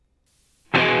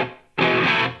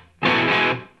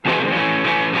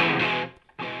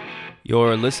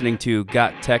You're listening to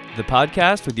Got Tech, the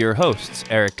podcast with your hosts,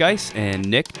 Eric Geis and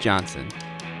Nick Johnson.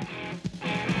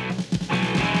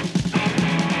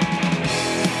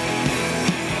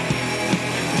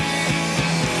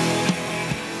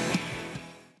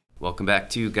 Welcome back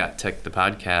to Got Tech, the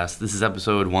podcast. This is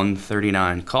episode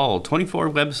 139 called 24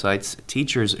 Websites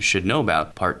Teachers Should Know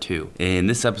About, Part 2. In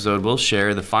this episode, we'll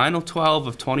share the final 12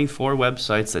 of 24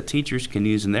 websites that teachers can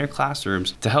use in their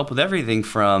classrooms to help with everything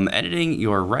from editing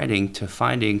your writing to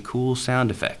finding cool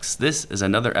sound effects. This is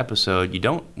another episode you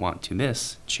don't want to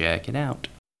miss. Check it out.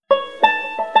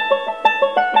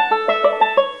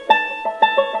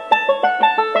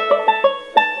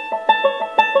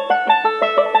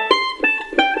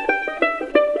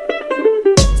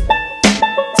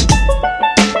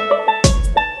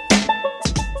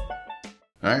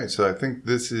 So I think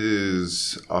this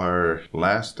is our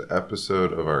last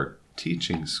episode of our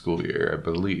teaching school year, I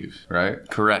believe, right?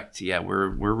 Correct. Yeah, we're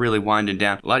really winding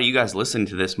down. A lot of you guys listening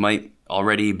to this might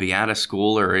already be out of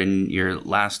school or in your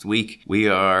last week. We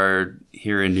are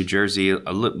here in New Jersey.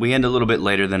 We end a little bit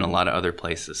later than a lot of other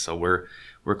places, so we're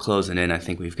closing in. I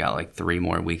think we've got like 3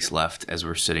 more weeks left as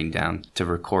we're sitting down to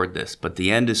record this. But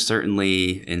the end is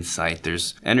certainly in sight.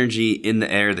 There's energy in the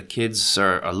air. The kids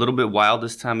are a little bit wild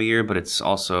this time of year, but it's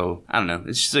also, I don't know,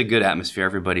 it's just a good atmosphere.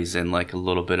 Everybody's in like a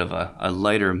little bit of a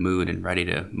lighter mood and ready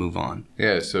to move on.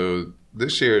 Yeah, so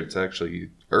this year it's actually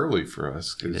early for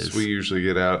us because we usually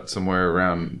get out somewhere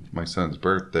around my son's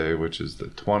birthday, which is the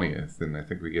 20th, and I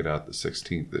think we get out the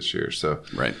 16th this year. So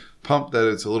right. Pumped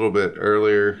that it's a little bit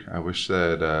earlier. I wish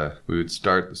that we would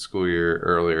start the school year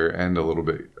earlier and a little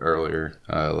bit earlier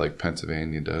like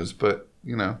Pennsylvania does. But,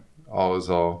 you know, all is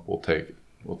all. We'll take it.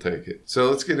 We'll take it.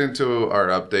 So let's get into our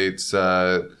updates.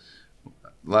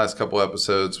 Last couple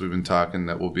episodes, we've been talking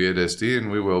that we'll be at ISTE,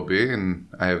 and we will be. And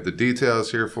I have the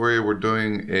details here for you. We're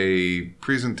doing a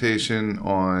presentation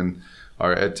on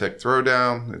our EdTech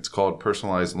Throwdown. It's called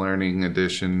Personalized Learning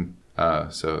Edition.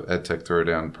 So EdTech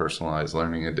Throwdown Personalized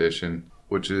Learning Edition,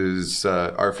 which is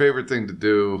our favorite thing to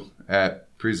do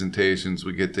at presentations.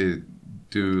 We get to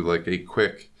do like a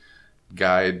quick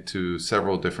guide to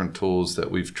several different tools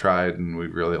that we've tried and we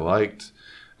really liked.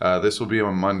 This will be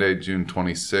on Monday, June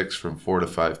 26th from 4 to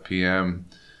 5 p.m.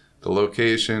 The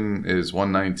location is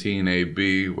 119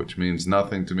 AB, which means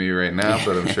nothing to me right now,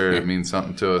 but I'm sure it means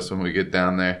something to us when we get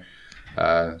down there.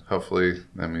 Hopefully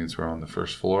that means we're on the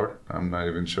first floor. I'm not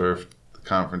even sure if the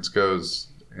conference goes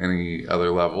any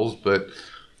other levels, but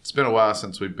it's been a while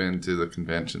since we've been to the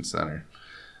convention center.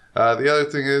 The other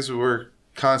thing is we're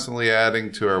constantly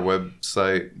adding to our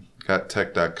website,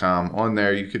 gottech.com. On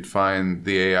there you could find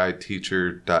the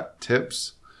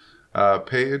AIteacher.tips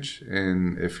page,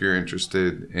 and if you're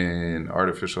interested in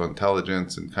artificial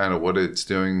intelligence and kind of what it's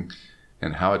doing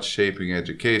and how it's shaping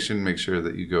education, make sure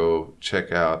that you go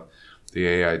check out the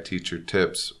AI Teacher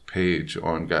Tips page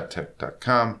on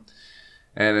gottech.com.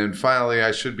 And then finally,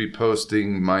 I should be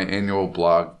posting my annual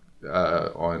blog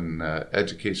on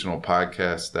educational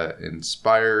podcasts that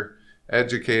inspire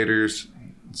educators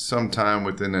sometime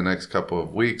within the next couple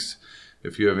of weeks.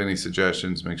 If you have any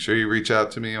suggestions, make sure you reach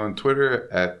out to me on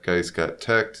Twitter at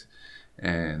GuysGotTech,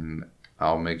 and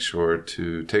I'll make sure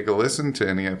to take a listen to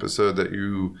any episode that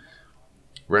you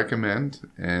recommend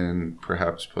and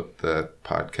perhaps put that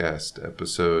podcast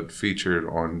episode featured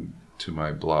on to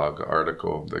my blog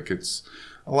article that gets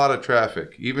a lot of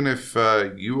traffic. Even if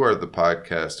you are the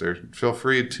podcaster, feel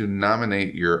free to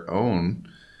nominate your own,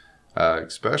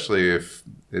 especially if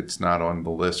it's not on the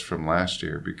list from last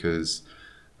year, because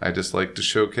I just like to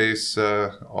showcase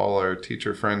all our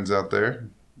teacher friends out there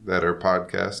that are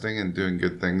podcasting and doing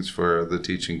good things for the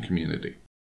teaching community.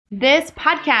 This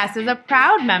podcast is a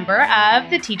proud member of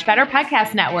the Teach Better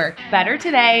Podcast Network. Better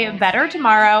today, better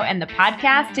tomorrow, and the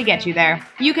podcast to get you there.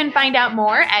 You can find out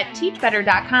more at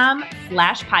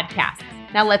teachbetter.com/podcasts.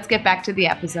 Now let's get back to the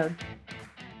episode.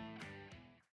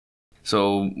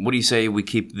 So what do you say we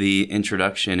keep the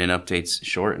introduction and updates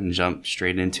short and jump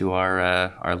straight into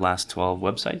our last 12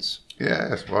 websites?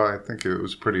 Yes, well, I think it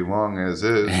was pretty long as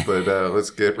is, but let's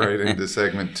get right into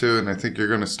segment 2. And I think you're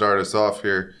going to start us off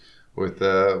here with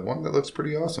one that looks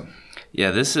pretty awesome.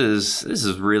 Yeah, this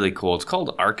is really cool. It's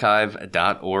called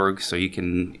archive.org, so you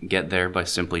can get there by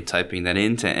simply typing that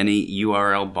into any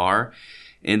URL bar.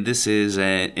 And this is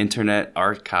an internet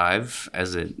archive,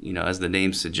 as the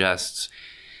name suggests.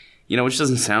 Which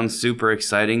doesn't sound super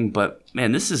exciting, but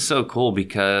man, this is so cool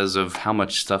because of how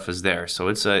much stuff is there. So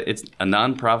it's a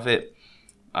nonprofit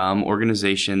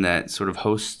organization that sort of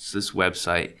hosts this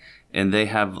website, and they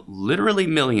have literally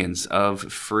millions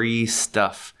of free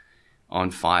stuff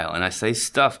on file. And I say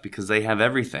stuff because they have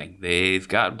everything. They've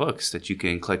got books that you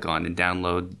can click on and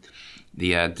download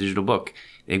the digital book.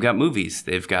 They've got movies.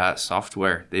 They've got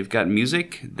software. They've got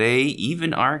music. They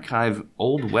even archive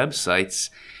old websites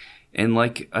and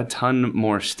like a ton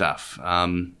more stuff.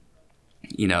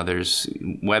 There's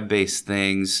web-based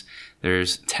things.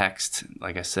 There's text,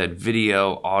 like I said,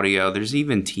 video, audio. There's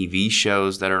even TV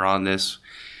shows that are on this.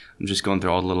 I'm just going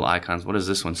through all the little icons. What is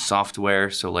this one? Software.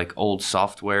 So like old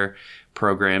software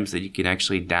programs that you can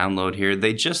actually download here.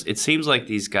 It seems like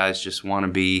these guys just want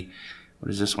to be, what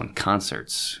is this one?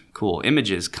 Concerts. Cool.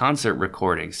 Images, concert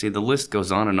recordings. See, the list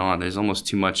goes on and on. There's almost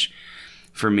too much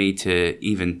for me to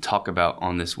even talk about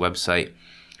on this website.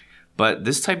 But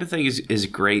this type of thing is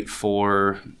great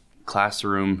for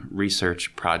classroom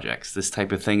research projects. This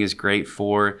type of thing is great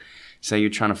for, say you're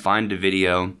trying to find a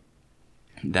video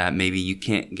that maybe you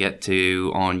can't get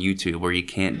to on YouTube, or you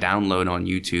can't download on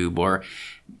YouTube, or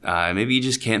maybe you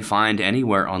just can't find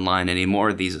anywhere online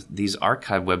anymore. These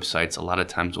archive websites a lot of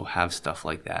times will have stuff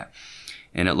like that.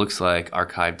 And it looks like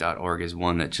archive.org is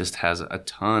one that just has a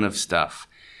ton of stuff.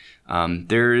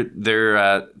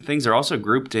 Their things are also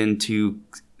grouped into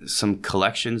some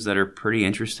collections that are pretty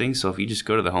interesting. So if you just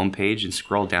go to the homepage and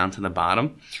scroll down to the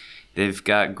bottom, they've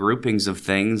got groupings of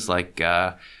things like,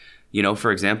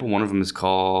 for example, one of them is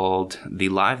called the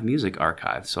Live Music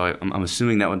Archive. So I'm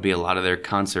assuming that would be a lot of their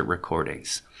concert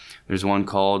recordings. There's one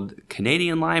called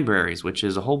Canadian Libraries, which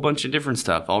is a whole bunch of different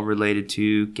stuff, all related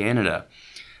to Canada.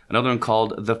 Another one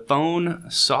called the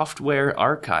Phone Software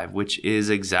Archive, which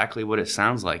is exactly what it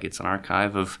sounds like. It's an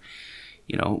archive of,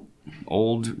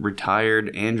 old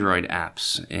retired Android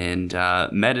apps and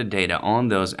metadata on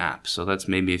those apps. So that's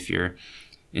maybe if you're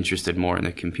interested more in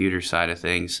the computer side of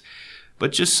things.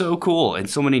 But just so cool and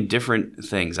so many different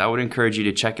things. I would encourage you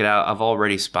to check it out. I've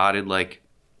already spotted like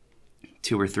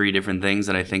 2 or 3 different things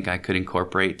that I think I could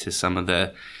incorporate to some of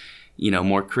the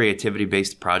more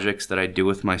creativity-based projects that I do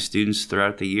with my students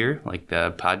throughout the year, like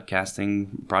the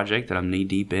podcasting project that I'm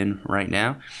knee-deep in right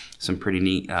now. Some pretty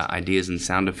neat ideas and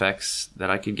sound effects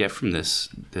that I could get from this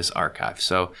archive.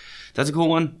 So that's a cool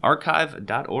one.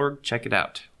 Archive.org. Check it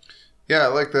out. Yeah, I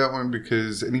like that one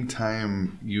because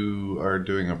anytime you are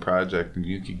doing a project and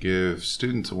you could give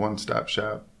students a one-stop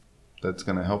shop that's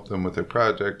going to help them with their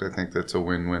project, I think that's a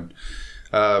win-win.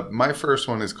 My first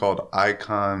one is called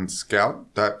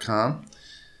iconscout.com.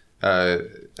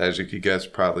 As you could guess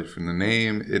probably from the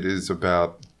name, it is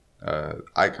about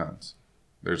icons.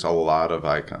 There's a lot of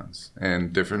icons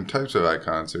and different types of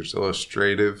icons. There's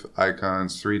illustrative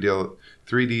icons,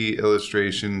 3D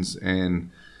illustrations,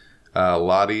 and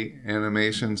Lottie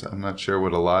animations. I'm not sure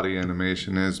what a Lottie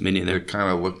animation is. Me neither. It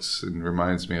kind of looks and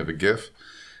reminds me of a GIF.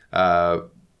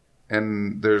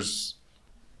 And there's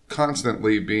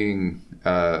constantly being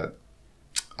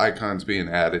icons being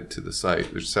added to the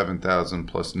site. There's 7,000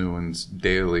 plus new ones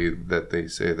daily that they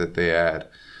say that they add.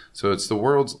 So it's the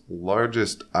world's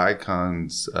largest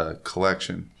icons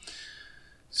collection.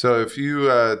 So if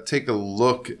you take a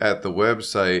look at the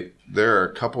website, there are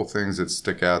a couple things that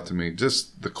stick out to me.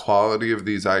 Just the quality of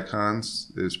these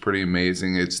icons is pretty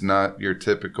amazing. It's not your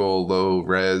typical low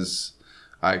res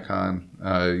icon.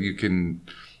 You can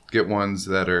get ones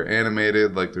that are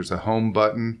animated, like there's a home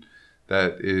button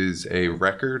that is a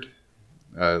record.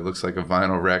 It looks like a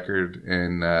vinyl record,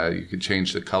 and you can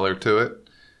change the color to it.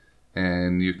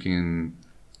 And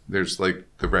there's like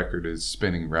the record is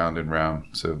spinning round and round.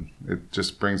 So it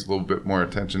just brings a little bit more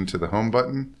attention to the home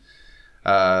button.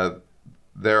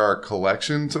 There are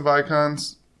collections of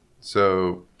icons.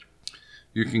 So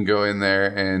you can go in there,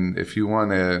 and if you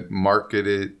want to market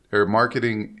it or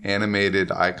marketing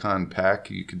animated icon pack,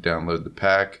 you could download the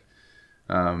pack.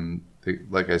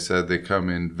 Like I said, they come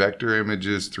in vector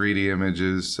images, 3D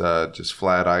images, just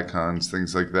flat icons,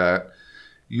 things like that.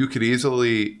 You could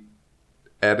easily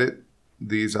edit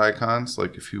these icons,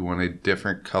 like if you want a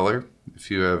different color.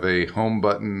 If you have a home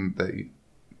button that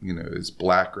is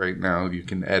black right now, you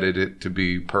can edit it to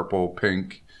be purple,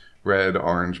 pink, red,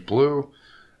 orange, blue.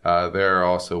 There are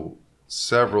also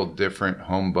several different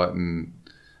home button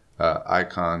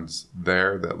icons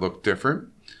there that look different.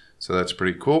 So that's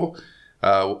pretty cool.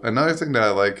 Another thing that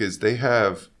I like is they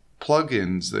have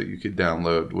plugins that you could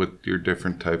download with your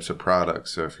different types of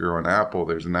products. So if you're on Apple,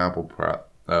 there's an Apple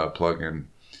plugin.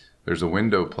 There's a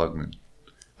window plugin.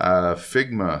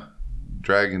 Figma,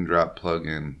 drag and drop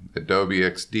plugin. Adobe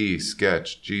XD,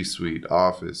 Sketch, G Suite,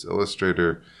 Office,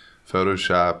 Illustrator,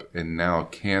 Photoshop, and now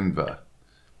Canva.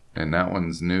 And that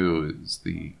one's new, is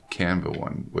the Canva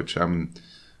one, which I'm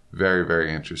very,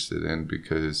 very interested in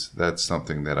because that's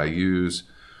something that I use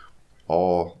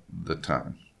all the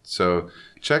time. So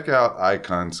check out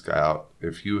Icon Scout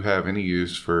if you have any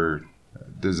use for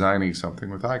designing something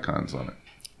with icons on it.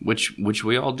 Which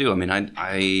we all do. I mean,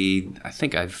 I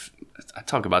think I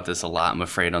talk about this a lot, I'm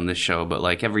afraid, on this show, but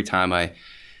like every time I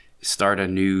start a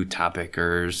new topic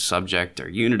or subject or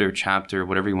unit or chapter,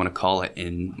 whatever you want to call it,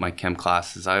 in my chem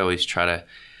classes, I always try to,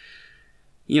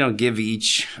 give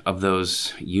each of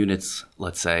those units,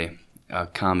 let's say, a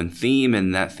common theme,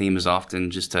 and that theme is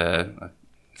often just a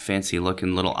fancy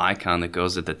looking little icon that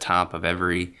goes at the top of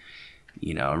every,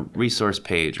 resource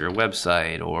page or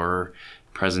website or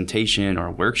presentation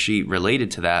or worksheet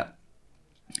related to that.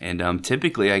 And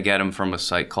typically I get them from a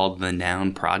site called The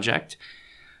Noun Project,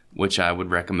 which I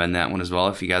would recommend that one as well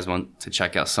if you guys want to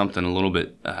check out something a little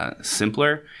bit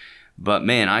simpler. But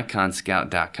man,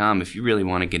 iconscout.com, if you really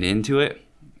want to get into it,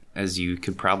 as you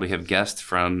could probably have guessed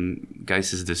from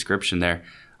Geis's description there,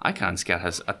 Icon Scout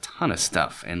has a ton of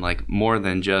stuff, and like more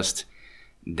than just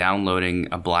downloading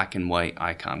a black and white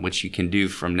icon, which you can do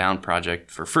from Noun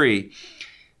Project for free.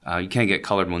 You can get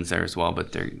colored ones there as well,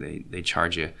 but they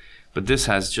charge you. But this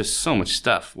has just so much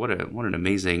stuff. What an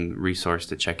amazing resource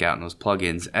to check out. And those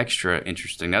plugins, extra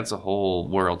interesting. That's a whole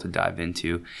world to dive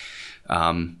into.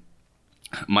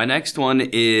 My next one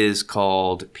is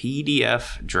called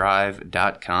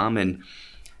pdfdrive.com. And,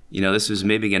 this is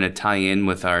maybe going to tie in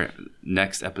with our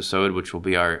next episode, which will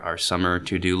be our summer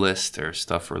to-do list or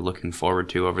stuff we're looking forward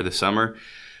to over the summer.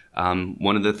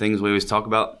 One of the things we always talk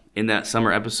about in that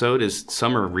summer episode is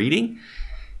summer reading.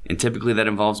 And typically that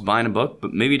involves buying a book,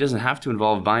 but maybe it doesn't have to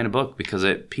involve buying a book, because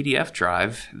at PDF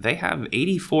Drive, they have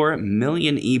 84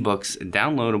 million ebooks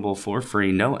downloadable for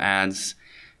free, no ads,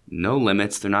 no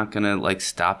limits. They're not going to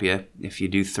stop you if you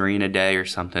do 3 in a day or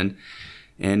something.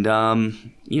 And,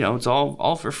 it's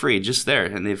all for free, just there.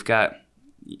 And they've got,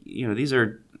 these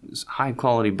are high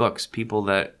quality books,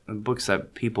 books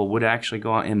that people would actually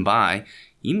go out and buy.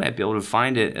 You might be able to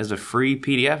find it as a free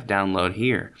PDF download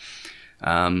here.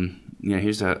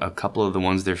 Here's a couple of the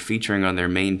ones they're featuring on their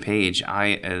main page.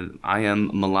 I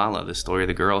Am Malala, the story of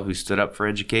the girl who stood up for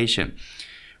education.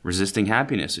 Resisting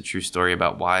Happiness, a true story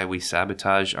about why we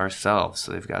sabotage ourselves.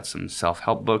 So they've got some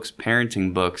self-help books,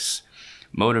 parenting books,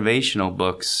 motivational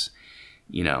books,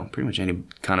 pretty much any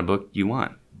kind of book you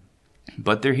want.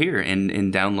 But they're here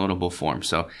in downloadable form.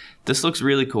 So this looks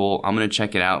really cool. I'm going to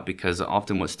check it out, because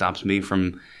often what stops me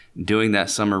from doing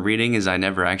that summer reading is I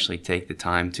never actually take the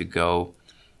time to go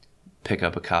pick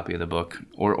up a copy of the book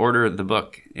or order the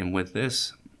book. And with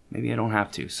this, maybe I don't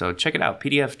have to. So check it out,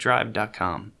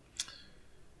 pdfdrive.com.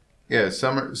 Yeah,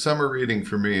 summer reading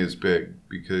for me is big,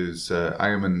 because I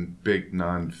am a big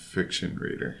nonfiction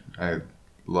reader. I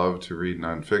love to read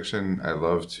nonfiction. I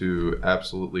love to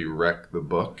absolutely wreck the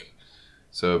book.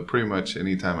 So pretty much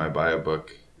anytime I buy a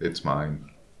book, it's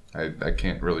mine. I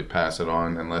can't really pass it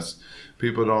on unless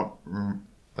people don't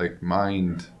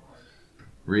mind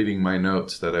reading my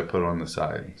notes that I put on the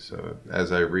side. So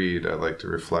as I read, I like to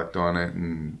reflect on it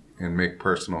and make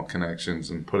personal connections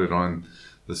and put it on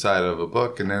the side of a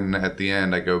book. And then at the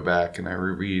end, I go back and I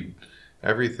reread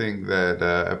everything that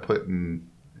I put in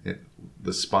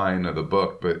the spine of the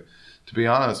book. But to be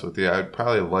honest with you, I'd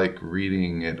probably like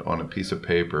reading it on a piece of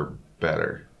paper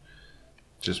better,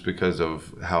 just because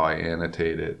of how I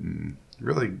annotate it and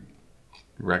really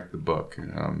wreck the book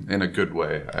in a good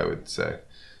way, I would say,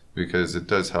 because it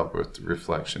does help with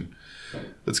reflection.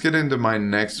 Let's get into my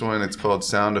next one. It's called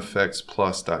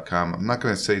soundeffectsplus.com. I'm not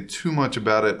going to say too much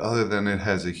about it other than it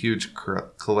has a huge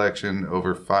collection,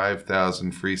 over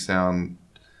 5,000 free sound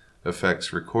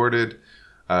effects recorded.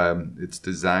 It's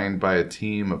designed by a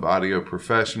team of audio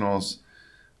professionals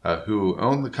who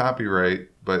own the copyright,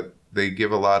 but they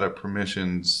give a lot of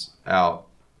permissions out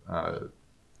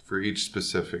for each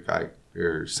specific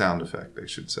or sound effect, I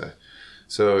should say.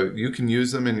 So you can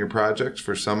use them in your projects.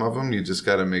 For some of them, you just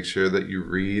got to make sure that you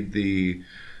read the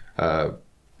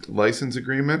license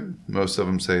agreement. Most of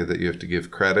them say that you have to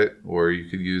give credit, or you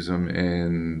could use them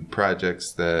in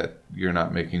projects that you're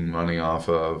not making money off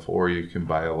of, or you can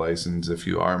buy a license if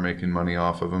you are making money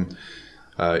off of them.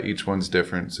 Each one's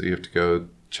different, so you have to go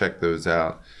check those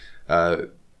out.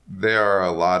 There are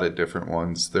a lot of different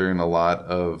ones. They're in a lot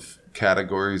of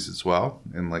categories as well.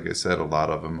 And like I said, a lot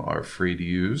of them are free to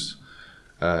use.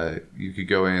 You could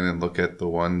go in and look at the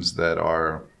ones that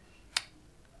are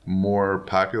more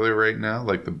popular right now,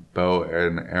 like the bow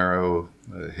and arrow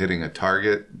hitting a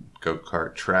target,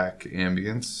 go-kart track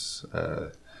ambience,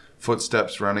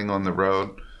 footsteps running on the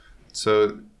road.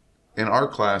 So in our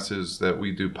classes that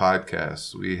we do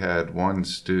podcasts, we had one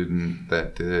student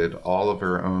that did all of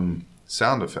her own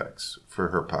sound effects for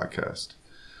her podcast.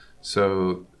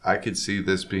 So I could see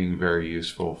this being very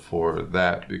useful for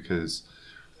that because,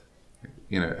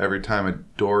 every time a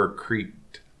door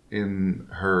creaked in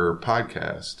her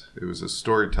podcast, it was a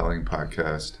storytelling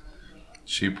podcast,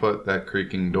 she put that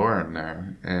creaking door in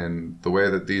there. And the way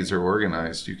that these are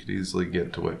organized, you could easily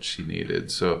get to what she needed.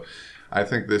 So I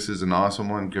think this is an awesome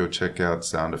one. Go check out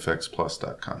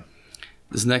soundeffectsplus.com.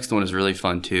 This next one is really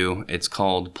fun too. It's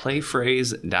called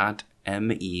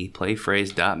playphrase.me,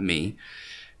 playphrase.me.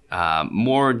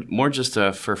 More just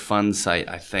a for fun site.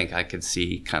 I think I could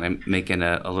see kind of making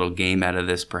a little game out of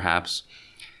this perhaps.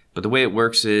 But the way it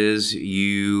works is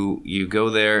you go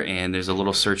there and there's a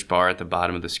little search bar at the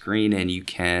bottom of the screen and you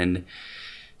can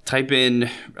type in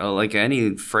like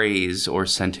any phrase or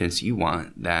sentence you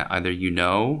want that either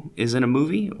is in a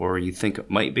movie or you think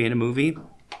might be in a movie.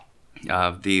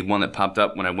 The one that popped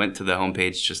up when I went to the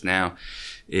homepage just now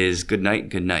is good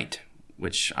night,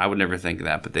 which I would never think of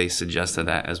that, but they suggested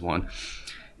that as one.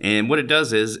 And what it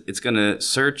does is it's going to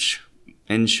search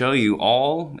and show you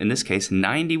all, in this case,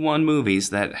 91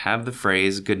 movies that have the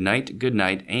phrase good night,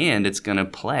 and it's going to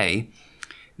play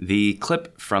the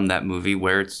clip from that movie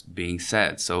where it's being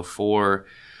said. So for,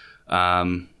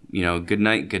 good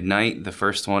night, the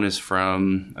first one is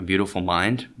from A Beautiful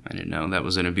Mind. I didn't know that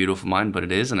was in A Beautiful Mind, but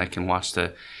it is, and I can watch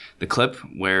the clip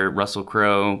where Russell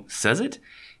Crowe says it.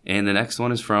 And the next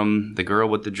one is from The Girl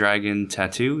with the Dragon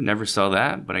Tattoo. Never saw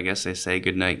that, but I guess they say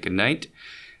good night.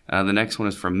 The next one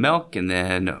is from Milk, and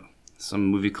then some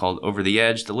movie called Over the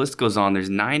Edge. The list goes on. There's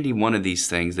 91 of these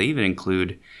things. They even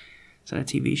include, is that a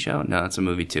TV show? No, it's a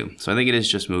movie too. So I think it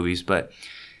is just movies, but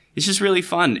it's just really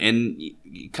fun. And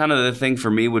kind of the thing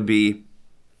for me would be,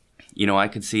 I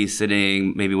could see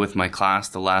sitting maybe with my class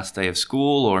the last day of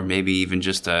school, or maybe even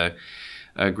just a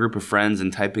group of friends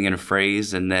and typing in a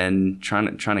phrase and then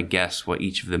trying to guess what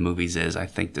each of the movies is. I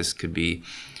think this could be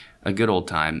a good old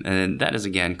time. And that is,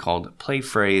 again, called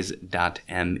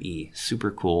playphrase.me. Super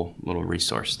cool little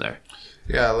resource there.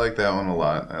 Yeah, I like that one a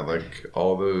lot. I like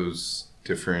all those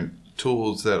different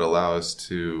tools that allow us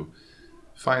to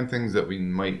find things that we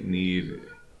might need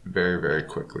very, very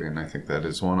quickly. And I think that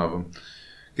is one of them.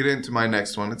 Get into my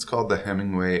next one. It's called the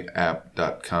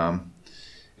HemingwayApp.com.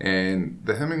 And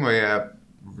the Hemingway app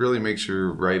really makes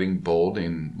your writing bold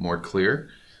and more clear.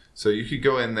 So you could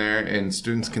go in there and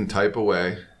students can type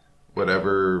away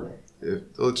whatever.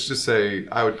 Let's just say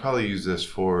I would probably use this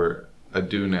for a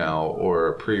do now or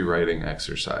a pre-writing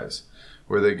exercise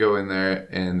where they go in there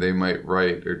and they might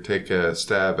write or take a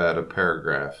stab at a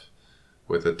paragraph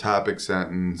with a topic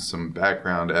sentence, some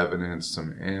background evidence,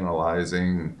 some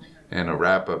analyzing, and a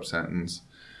wrap-up sentence.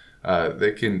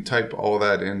 They can type all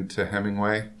that into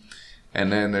Hemingway,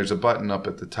 and then there's a button up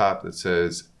at the top that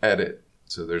says edit.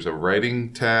 So there's a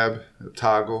writing tab, a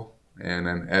toggle, and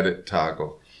an edit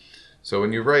toggle. So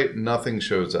when you write, nothing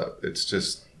shows up. It's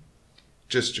just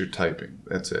your typing.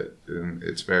 That's it. And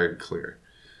it's very clear.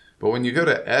 But when you go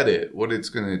to edit, what it's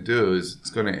going to do is it's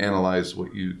going to analyze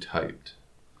what you typed.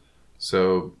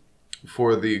 So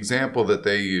for the example that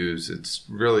they use, it's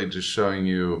really just showing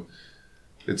you,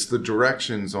 it's the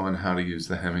directions on how to use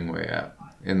the Hemingway app.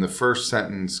 And the first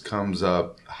sentence comes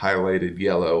up highlighted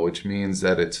yellow, which means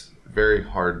that it's very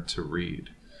hard to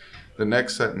read. The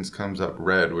next sentence comes up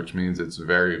red, which means it's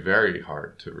very, very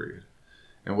hard to read.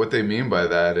 And what they mean by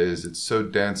that is it's so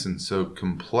dense and so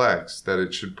complex that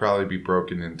it should probably be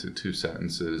broken into 2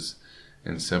 sentences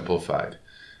and simplified.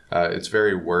 It's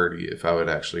very wordy if I would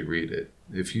actually read it.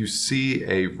 If you see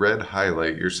a red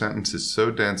highlight, your sentence is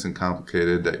so dense and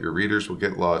complicated that your readers will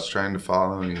get lost try to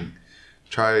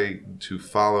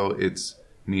follow its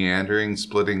meandering,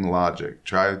 splitting logic.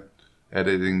 Try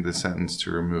editing the sentence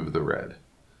to remove the red.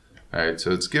 All right,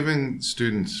 so it's giving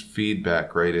students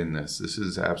feedback right in this. This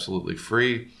is absolutely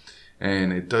free,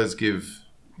 and it does give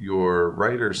your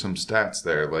writer some stats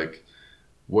there, like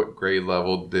what grade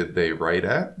level did they write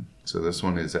at? So this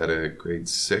one is at a grade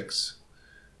 6.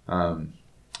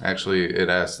 Actually, it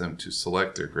asks them to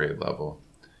select their grade level,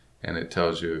 and it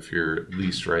tells you if you're at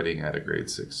least writing at a grade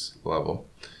 6 level.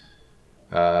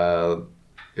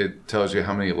 It tells you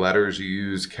how many letters you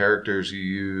use, characters you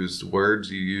use,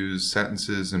 words you use,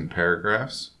 sentences, and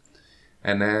paragraphs.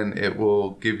 And then it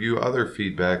will give you other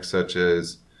feedback, such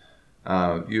as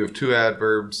you have 2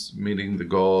 adverbs meeting the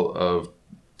goal of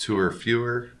 2 or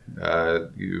fewer.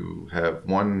 You have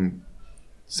 1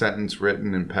 sentence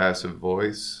written in passive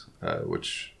voice,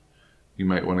 which you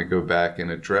might want to go back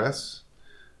and address.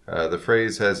 The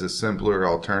phrase has a simpler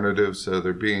alternative, so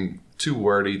they're being too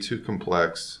wordy, too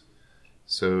complex,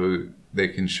 so they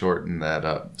can shorten that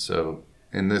up. So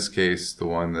in this case, the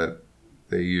one that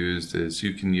they used is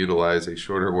you can utilize a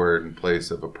shorter word in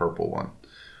place of a purple one.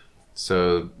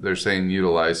 So they're saying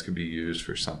utilize could be used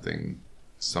for something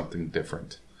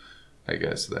different, I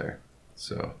guess, there.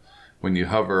 So when you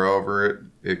hover over it,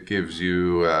 it gives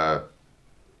you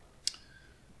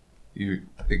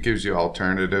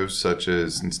alternatives, such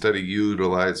as instead of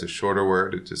utilize a shorter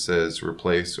word, it just says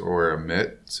replace or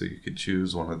omit. So you could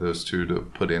choose one of those two to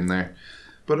put in there.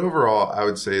 But overall, I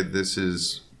would say this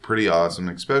is pretty awesome,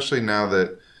 especially now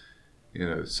that,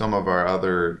 some of our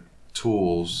other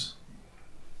tools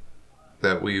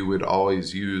that we would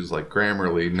always use, like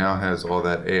Grammarly, now has all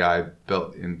that AI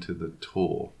built into the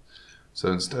tool.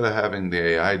 So instead of having the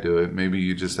AI do it, maybe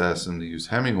you just ask them to use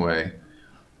Hemingway,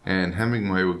 and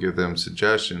Hemingway will give them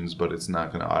suggestions, but it's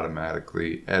not going to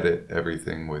automatically edit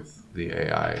everything with the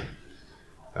AI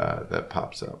that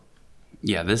pops up.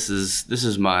 Yeah, this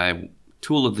is my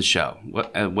tool of the show,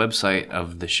 a website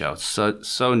of the show.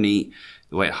 So neat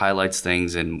the way it highlights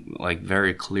things and like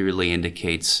very clearly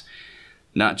indicates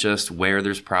not just where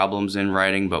there's problems in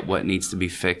writing, but what needs to be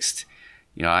fixed.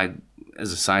 I,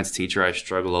 as a science teacher, I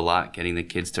struggle a lot getting the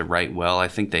kids to write well. I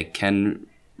think they can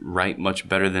write much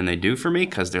better than they do for me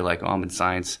because they're like, oh, I'm in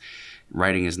science.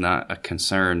 Writing is not a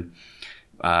concern.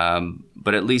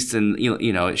 But at least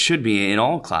it should be in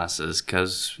all classes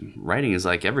because writing is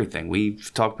like everything. We've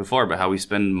talked before about how we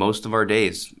spend most of our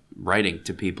days writing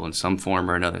to people in some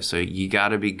form or another. So you got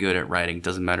to be good at writing.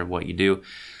 Doesn't matter what you do.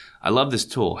 I love this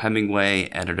tool, Hemingway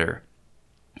Editor.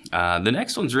 The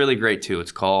next one's really great too.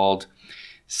 It's called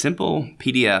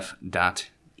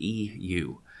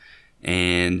simplepdf.eu.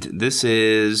 And this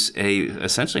is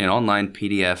essentially an online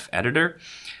PDF editor.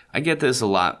 I get this a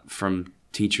lot from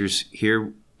teachers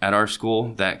here at our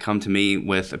school that come to me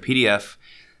with a PDF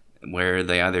where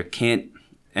they either can't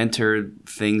enter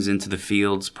things into the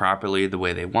fields properly the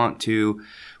way they want to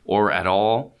or at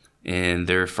all, and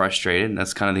they're frustrated. And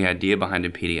that's kind of the idea behind a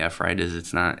PDF, right? Is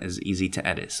it's not as easy to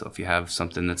edit. So if you have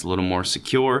something that's a little more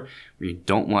secure where you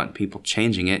don't want people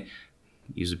changing it,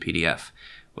 use a PDF.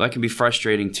 Well, that can be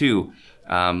frustrating too.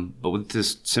 But with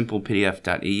this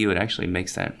simplepdf.eu, it actually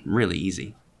makes that really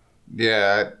easy.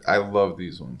 Yeah, I love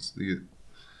these ones.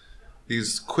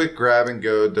 These quick grab and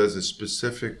go, does a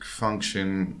specific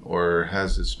function or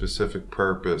has a specific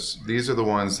purpose. These are the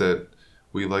ones that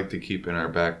we like to keep in our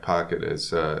back pocket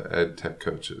as ed tech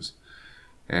coaches.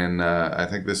 And I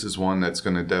think this is one that's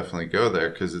going to definitely go there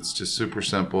because it's just super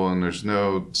simple and there's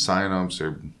no sign-ups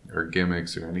or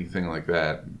gimmicks or anything like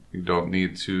that. You don't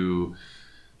need to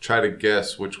try to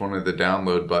guess which one of the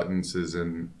download buttons is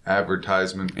an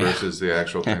advertisement versus the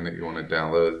actual thing that you want to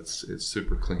download. It's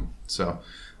super clean. So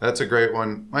that's a great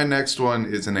one. My next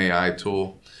one is an AI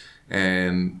tool.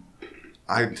 And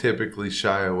I typically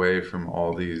shy away from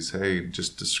all these, hey,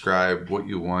 just describe what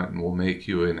you want and we'll make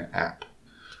you an app.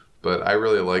 But I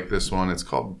really like this one. It's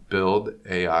called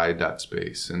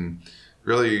buildai.space. And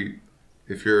really,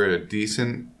 if you're a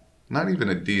decent, not even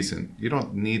a decent, you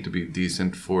don't need to be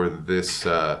decent for this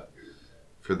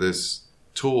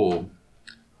tool,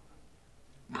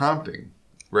 prompting,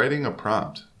 writing a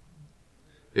prompt.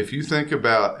 If you think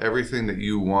about everything that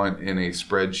you want in a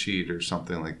spreadsheet or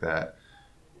something like that,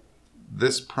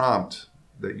 this prompt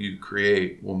that you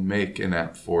create will make an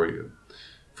app for you.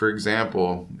 For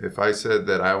example, if I said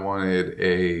that I wanted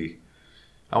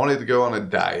to go on a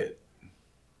diet,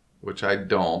 which I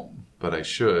don't, but I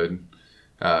should.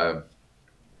 I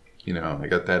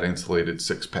got that insulated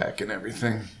six-pack and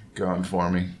everything going for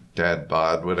me. Dad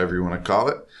bod, whatever you want to call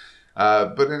it.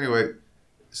 But anyway,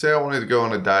 say I wanted to go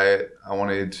on a diet. I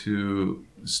wanted to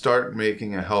start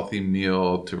making a healthy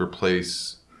meal to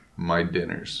replace my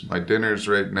dinners. My dinners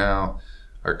right now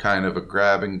are kind of a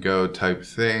grab-and-go type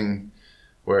thing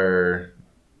where,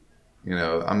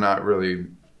 I'm not really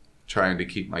trying to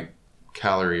keep my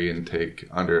calorie intake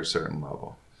under a certain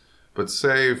level. But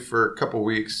say for a couple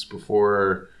weeks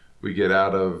before we get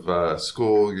out of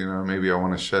school, maybe I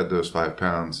want to shed those 5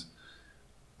 pounds.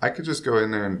 I could just go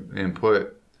in there and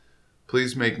put,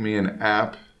 please make me an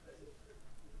app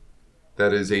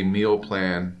that is a meal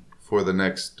plan for the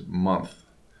next month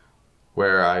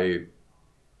where I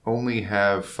only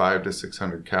have 500 to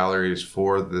 600 calories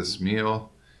for this meal.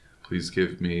 Please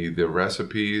give me the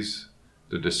recipes,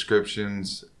 the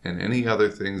descriptions, and any other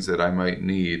things that I might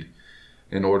need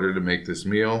in order to make this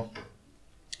meal.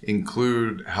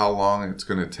 Include how long it's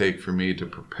going to take for me to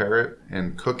prepare it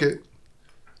and cook it.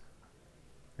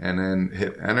 And then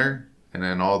hit enter. And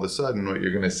then all of a sudden what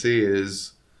you're going to see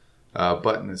is a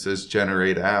button that says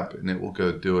generate app, and it will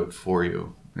go do it for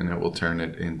you. And it will turn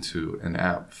it into an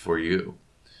app for you.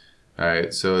 All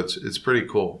right, so it's pretty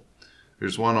cool.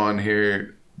 There's one on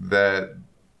here that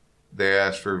they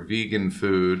asked for vegan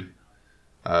food,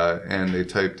 and they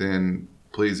typed in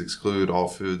please exclude all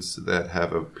foods that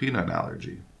have a peanut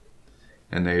allergy.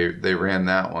 And they ran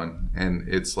that one, and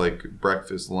it's like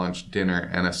breakfast, lunch, dinner,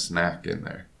 and a snack in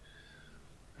there.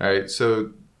 All right,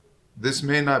 so this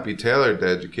may not be tailored to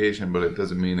education, but it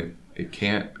doesn't mean it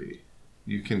can't be.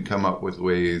 You can come up with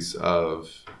ways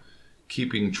of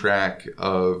keeping track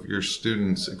of your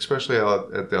students, especially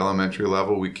at the elementary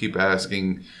level. We keep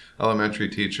asking elementary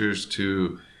teachers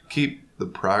to keep the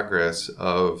progress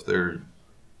of their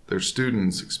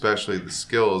students, especially the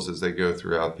skills, as they go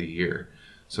throughout the year.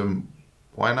 So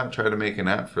why not try to make an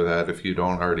app for that if you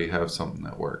don't already have something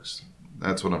that works?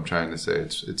 That's what I'm trying to say.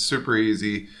 It's super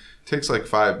easy. It takes like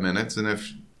 5 minutes, and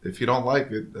if you don't like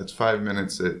it, that's 5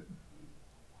 minutes that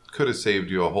could have saved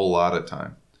you a whole lot of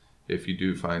time if you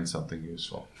do find something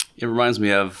useful. It reminds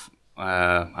me of,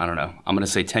 I don't know, I'm going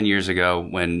to say 10 years ago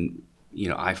when,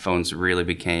 iPhones really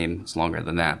became, it's longer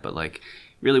than that, but like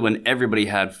really when everybody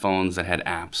had phones that had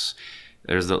apps.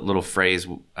 There's a little phrase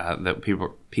that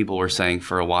people were saying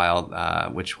for a while,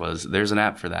 which was, there's an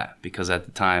app for that. Because at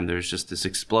the time, there's just this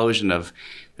explosion of,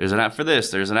 there's an app for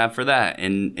this, there's an app for that.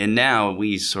 And now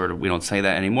we don't say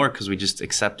that anymore because we just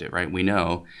accept it, right? We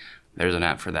know there's an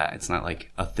app for that. It's not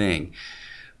like a thing.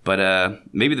 But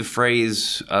maybe the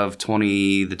phrase of the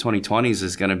 2020s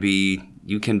is going to be,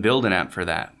 you can build an app for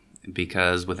that.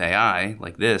 Because with AI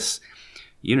like this,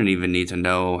 you don't even need to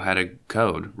know how to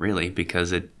code, really,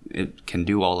 because it can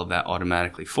do all of that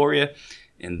automatically for you.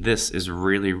 And this is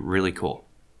really, really cool.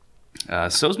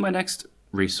 So is my next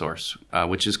resource,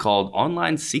 which is called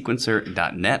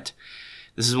onlinesequencer.net.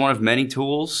 This is one of many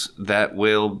tools that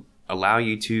will allow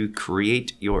you to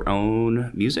create your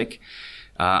own music.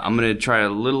 I'm going to try a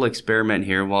little experiment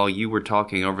here. While you were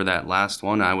talking over that last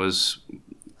one, I was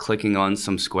clicking on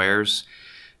some squares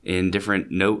in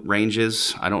different note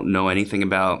ranges. I don't know anything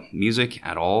about music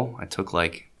at all. I took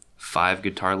like 5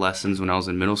 guitar lessons when I was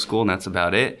in middle school, and that's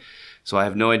about it. So I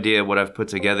have no idea what I've put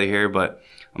together here, but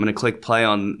I'm going to click play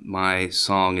on my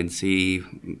song and see.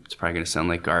 It's probably going to sound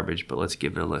like garbage, but let's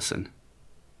give it a listen.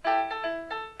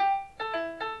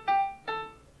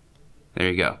 There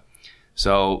you go.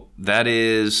 So that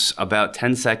is about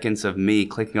 10 seconds of me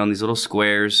clicking on these little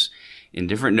squares in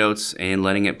different notes and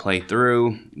letting it play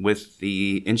through with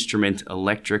the instrument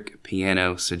electric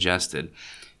piano suggested.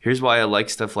 Here's why I like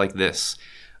stuff like this.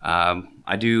 And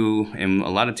a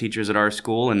lot of teachers at our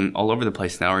school and all over the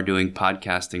place now are doing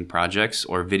podcasting projects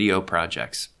or video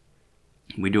projects.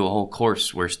 We do a whole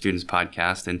course where students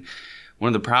podcast, and one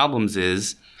of the problems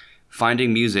is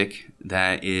finding music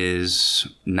that is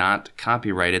not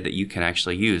copyrighted that you can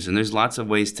actually use. And there's lots of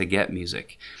ways to get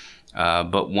music.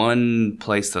 But one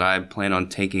place that I plan on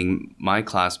taking my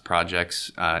class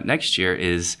projects next year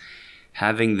is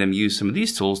having them use some of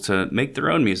these tools to make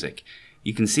their own music.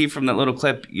 You can see from that little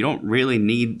clip, you don't really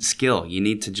need skill. You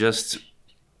need to just,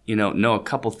 know a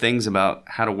couple things about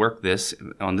how to work this.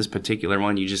 On this particular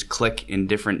one, you just click in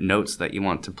different notes that you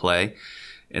want to play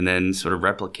and then sort of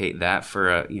replicate that for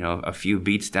a few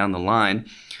beats down the line.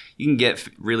 You can get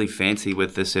really fancy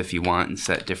with this if you want and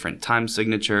set different time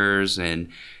signatures and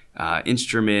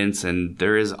instruments, and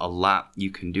there is a lot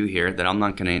you can do here that I'm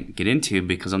not going to get into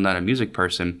because I'm not a music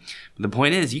person. But the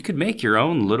point is, you could make your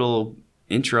own little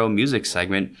intro music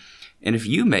segment, and if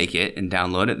you make it and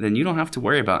download it, then you don't have to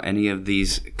worry about any of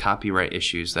these copyright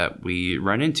issues that we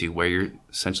run into where you're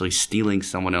essentially stealing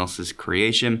someone else's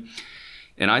creation.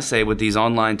 And I say with these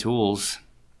online tools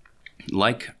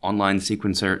like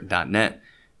onlinesequencer.net,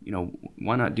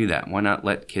 why not do that? Why not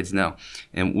let kids know?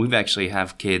 And we've actually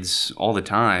have kids all the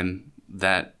time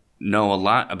that know a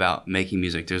lot about making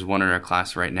music. There's one in our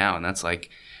class right now, and that's like,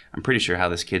 I'm pretty sure how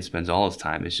this kid spends all his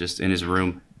time is just in his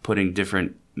room putting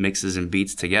different mixes and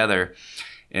beats together.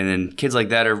 And then kids like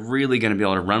that are really going to be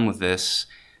able to run with this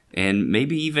and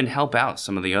maybe even help out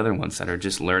some of the other ones that are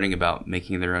just learning about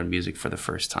making their own music for the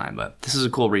first time. But this is a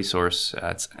cool resource.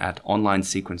 It's at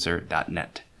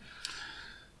onlinesequencer.net.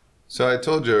 So I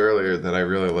told you earlier that I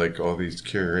really like all these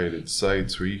curated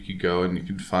sites where you could go and you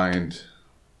can find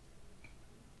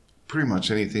pretty much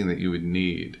anything that you would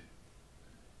need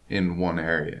in one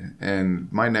area.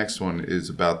 And my next one is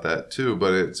about that too,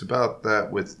 but it's about that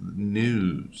with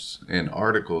news and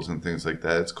articles and things like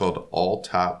that. It's called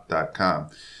alltop.com.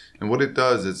 And what it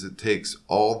does is it takes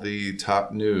all the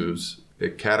top news,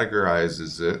 it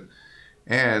categorizes it,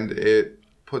 and it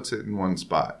puts it in one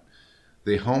spot.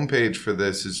 The homepage for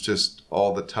this is just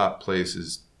all the top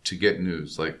places to get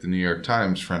news, like the New York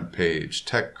Times front page,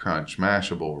 TechCrunch,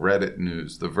 Mashable, Reddit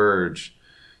News, The Verge,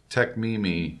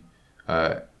 TechMeme,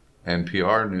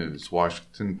 NPR News,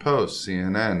 Washington Post,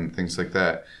 CNN, things like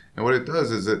that. And what it does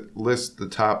is it lists the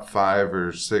top 5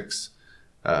 or 6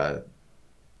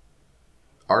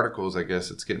 articles, I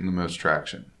guess it's getting the most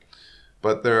traction.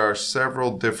 But there are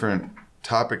several different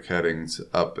topic headings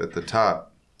up at the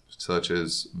top, such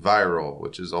as viral,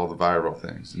 which is all the viral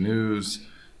things, news,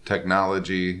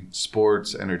 technology,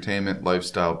 sports, entertainment,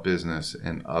 lifestyle, business,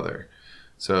 and other.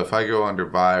 So if I go under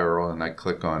viral and I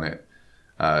click on it,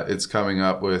 it's coming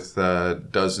up with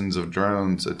dozens of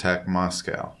drones attack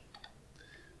Moscow.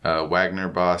 Wagner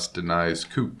boss denies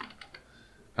coup.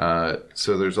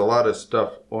 So there's a lot of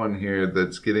stuff on here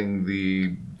that's getting the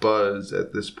buzz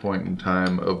at this point in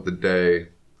time of the day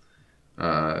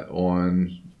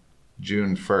on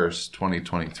June 1st,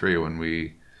 2023, when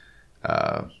we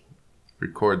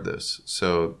record this.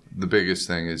 So the biggest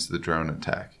thing is the drone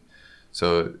attack.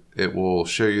 So it will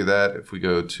show you that if we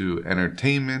go to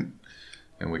entertainment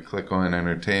and we click on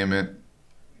entertainment,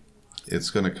 it's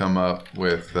going to come up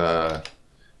with a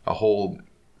whole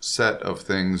set of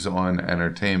things on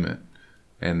entertainment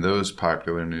and those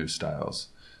popular news styles.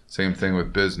 Same thing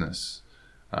with business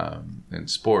and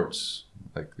sports.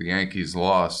 Like the Yankees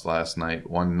lost last night,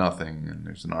 1-0, and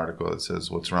there's an article that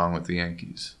says, "What's wrong with the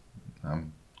Yankees?"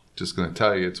 I'm just going to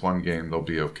tell you, it's one game, they'll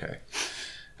be okay.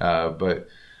 But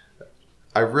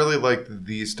I really like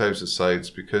these types of sites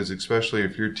because, especially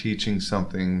if you're teaching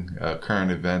something, a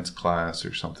current events class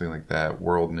or something like that,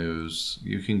 world news,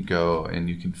 you can go and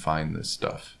you can find this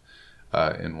stuff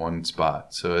in one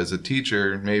spot. So as a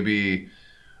teacher, maybe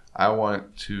I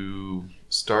want to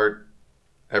start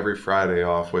every Friday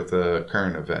off with a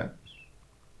current event.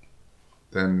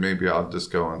 Then maybe I'll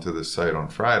just go onto the site on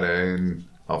Friday and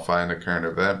I'll find a current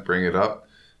event, bring it up,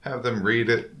 have them read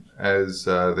it as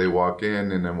they walk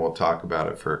in, and then we'll talk about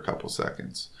it for a couple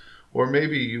seconds. Or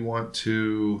maybe you want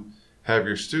to have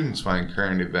your students find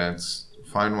current events,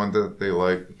 find one that they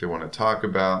like, that they want to talk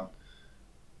about.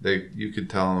 You could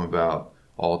tell them about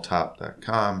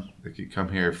alltop.com. They could come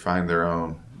here, find their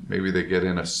own. Maybe they get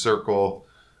in a circle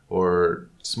or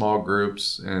small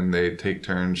groups and they take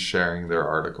turns sharing their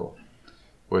article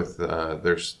with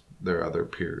their other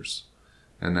peers.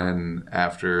 And then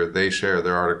after they share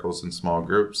their articles in small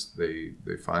groups, they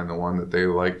find the one that they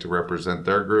like to represent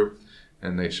their group,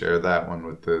 and they share that one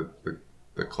with the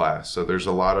class. So there's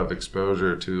a lot of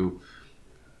exposure to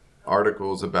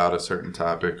articles about a certain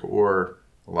topic, or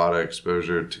a lot of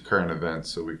exposure to current events,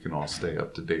 so we can all stay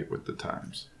up to date with the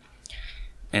times.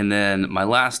 And then my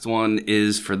last one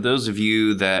is for those of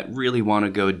you that really want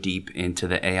to go deep into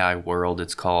the AI world.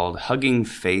 It's called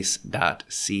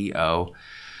huggingface.co.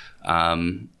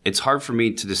 It's hard for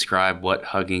me to describe what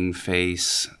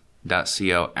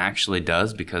huggingface.co actually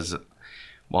does, because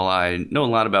while I know a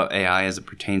lot about AI as it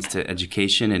pertains to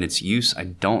education and its use, I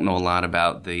don't know a lot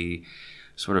about the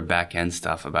sort of back end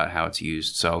stuff about how it's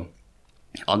used. So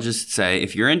I'll just say,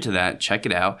 if you're into that, check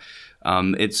it out.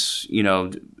 It's,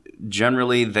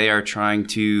 generally they are trying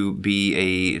to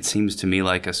be it seems to me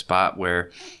like a spot where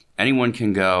anyone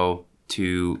can go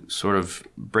to sort of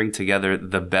bring together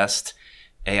the best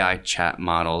AI chat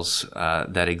models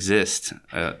that exist,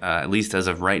 at least as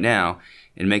of right now,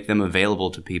 and make them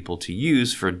available to people to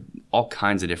use for all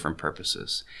kinds of different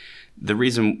purposes. The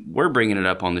reason we're bringing it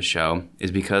up on the show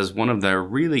is because one of the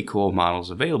really cool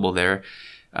models available there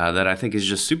that I think is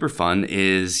just super fun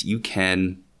is you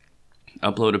can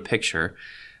upload a picture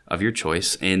of your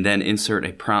choice and then insert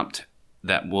a prompt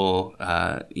that will,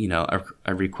 a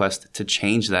request to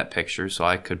change that picture. So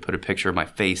I could put a picture of my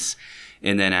face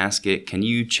and then ask it, can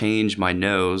you change my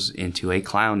nose into a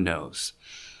clown nose?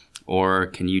 Or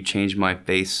can you change my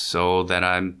face so that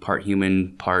I'm part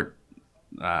human, part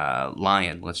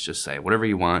lion, let's just say, whatever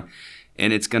you want.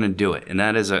 And it's going to do it. And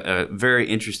that is a very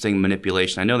interesting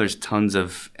manipulation. I know there's tons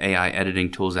of AI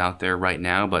editing tools out there right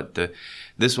now, but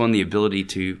this one, the ability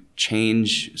to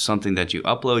change something that you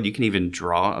upload, you can even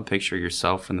draw a picture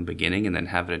yourself from the beginning and then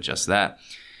have it adjust that.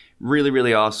 Really,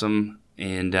 really awesome.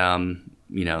 And,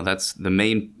 that's the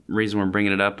main reason we're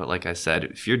bringing it up. But like I said,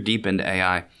 if you're deep into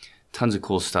AI, tons of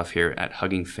cool stuff here at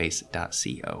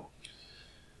huggingface.co.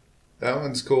 That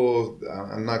one's cool.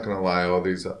 I'm not going to lie, all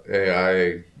these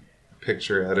AI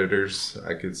picture editors,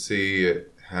 I could see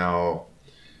how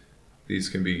these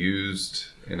can be used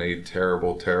in a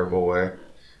terrible, terrible way.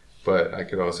 But I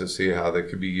could also see how they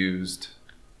could be used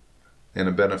in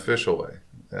a beneficial way.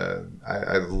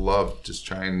 I love just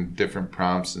trying different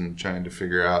prompts and trying to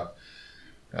figure out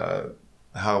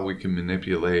how we can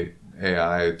manipulate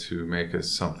AI to make us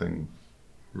something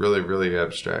really, really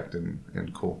abstract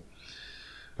and cool.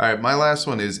 All right, my last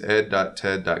one is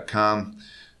ed.ted.com.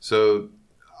 So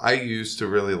I used to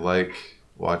really like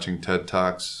watching TED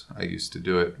Talks. I used to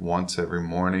do it once every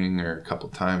morning or a couple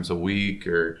times a week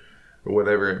or or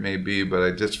whatever it may be. But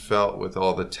I just felt with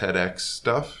all the TEDx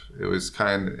stuff, it was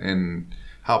kind of, and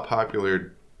how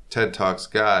popular TED Talks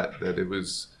got, that it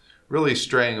was really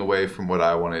straying away from what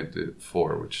I wanted it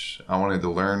for, which I wanted to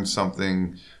learn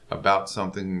something about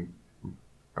something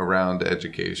around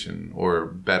education or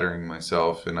bettering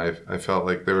myself. And I felt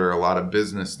like there were a lot of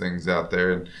business things out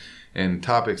there and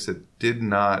topics that did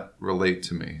not relate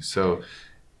to me. So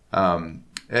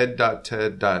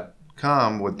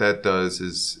ed.ted.com, what that does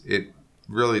is it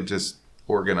really just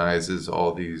organizes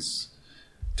all these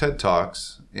TED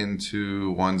Talks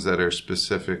into ones that are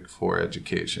specific for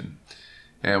education.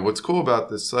 And what's cool about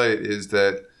this site is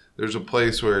that there's a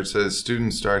place where it says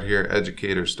students start here,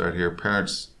 educators start here,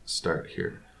 parents start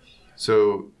here.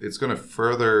 So it's going to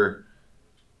further,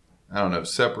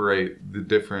 separate the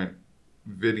different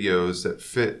videos that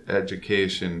fit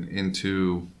education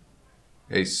into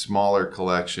a smaller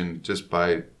collection just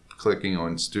by clicking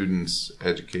on students,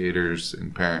 educators,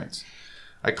 and parents.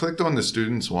 I clicked on the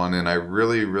students one, and I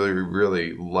really, really,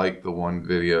 really like the one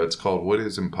video. It's called What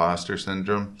is Imposter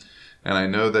Syndrome? And I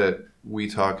know that we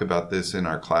talk about this in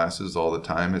our classes all the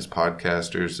time as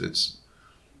podcasters.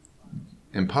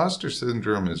 Imposter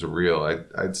syndrome is real.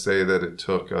 I'd say that it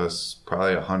took us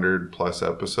probably 100+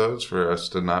 episodes for us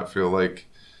to not feel like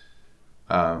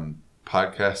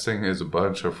podcasting is a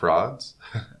bunch of frauds.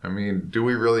 I mean, do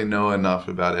we really know enough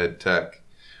about ed tech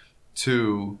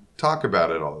to talk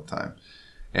about it all the time?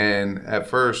 And at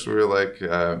first we were like,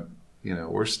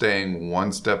 we're staying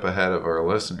one step ahead of our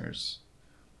listeners.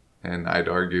 And I'd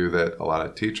argue that a lot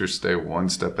of teachers stay one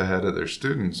step ahead of their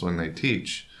students when they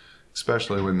teach,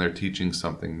 especially when they're teaching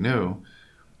something new.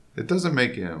 It doesn't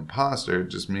make you an imposter. It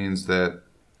just means that,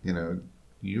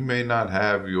 you may not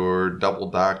have your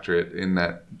double doctorate in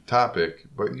that topic,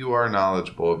 but you are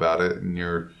knowledgeable about it, and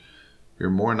you're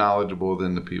more knowledgeable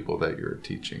than the people that you're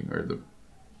teaching, or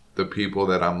the people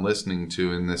that I'm listening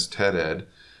to in this TED Ed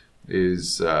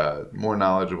is more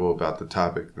knowledgeable about the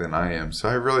topic than I am. So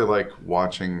I really like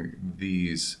watching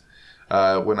these.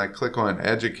 When I click on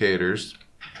educators,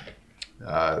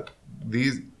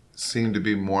 these seem to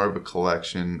be more of a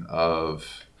collection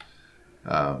of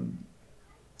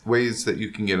ways that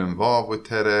you can get involved with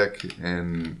TEDx,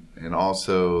 and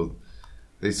also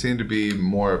they seem to be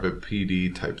more of a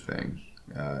PD type thing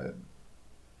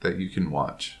that you can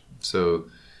watch. So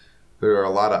there are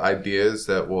a lot of ideas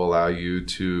that will allow you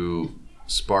to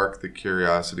spark the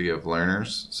curiosity of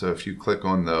learners. So if you click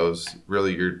on those,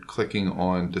 really you're clicking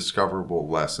on discoverable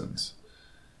lessons.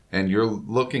 And you're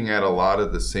looking at a lot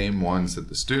of the same ones that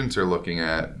the students are looking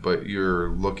at, but you're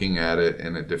looking at it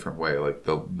in a different way, like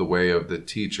the way of the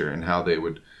teacher and how they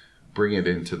would bring it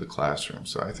into the classroom.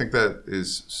 So I think that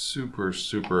is super,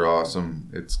 super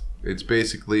awesome. It's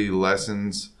basically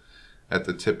lessons at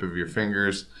the tip of your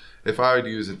fingers. If I would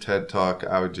use a TED Talk,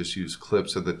 I would just use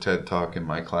clips of the TED Talk in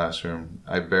my classroom.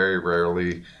 I very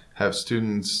rarely have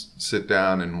students sit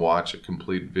down and watch a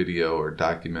complete video or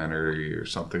documentary or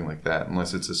something like that,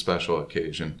 unless it's a special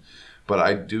occasion. But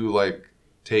I do like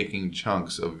taking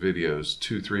chunks of videos,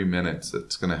 2-3 minutes,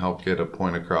 that's going to help get a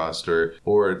point across,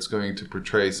 or it's going to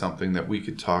portray something that we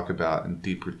could talk about in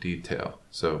deeper detail.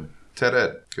 So TED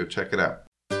Ed, go check it out.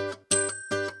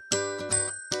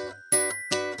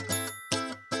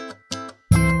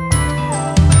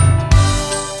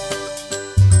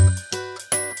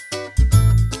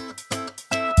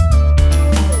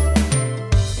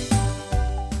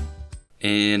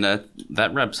 And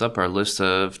that wraps up our list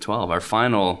of 12, our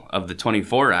final of the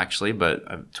 24 actually,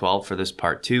 but 12 for this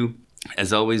part 2.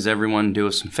 As always, everyone, do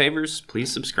us some favors.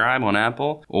 Please subscribe on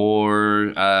Apple,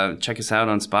 or check us out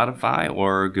on Spotify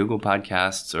or Google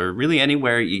Podcasts, or really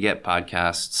anywhere you get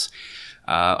podcasts.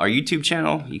 Our YouTube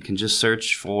channel, you can just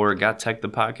search for Got Tech the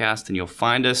Podcast and you'll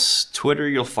find us. Twitter,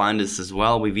 you'll find us as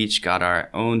well. We've each got our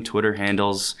own Twitter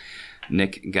handles.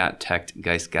 Nick got teched,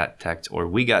 Geist got teched, or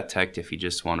we got teched if you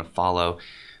just want to follow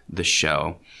the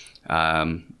show.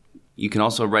 You can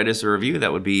also write us a review.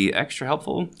 That would be extra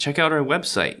helpful. Check out our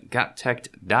website,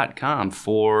 gottechd.com,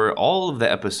 for all of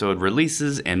the episode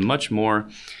releases and much more.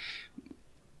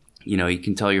 You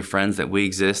can tell your friends that we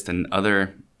exist and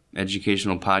other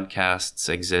educational podcasts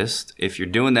exist. If you're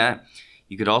doing that,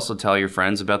 you could also tell your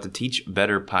friends about the Teach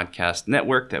Better Podcast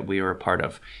Network that we are a part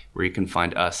of, where you can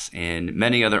find us and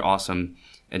many other awesome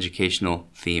educational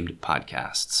themed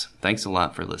podcasts. Thanks a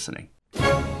lot for listening.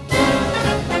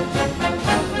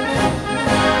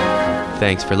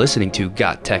 Thanks for listening to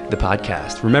Got Tech, the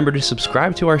podcast. Remember to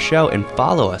subscribe to our show and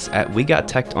follow us at We Got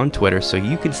Tech on Twitter so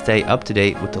you can stay up to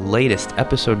date with the latest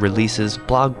episode releases,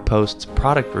 blog posts,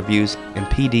 product reviews, and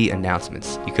PD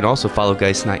announcements. You can also follow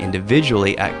Geis and I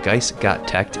individually at Geis Got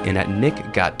Tech and at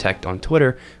Nick Got Tech on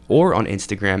Twitter or on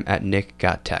Instagram at Nick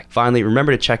Got Tech. Finally,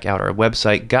 remember to check out our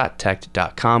website,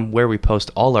 gottech.com, where we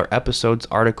post all our episodes,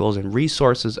 articles, and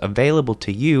resources available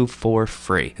to you for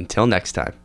free. Until next time.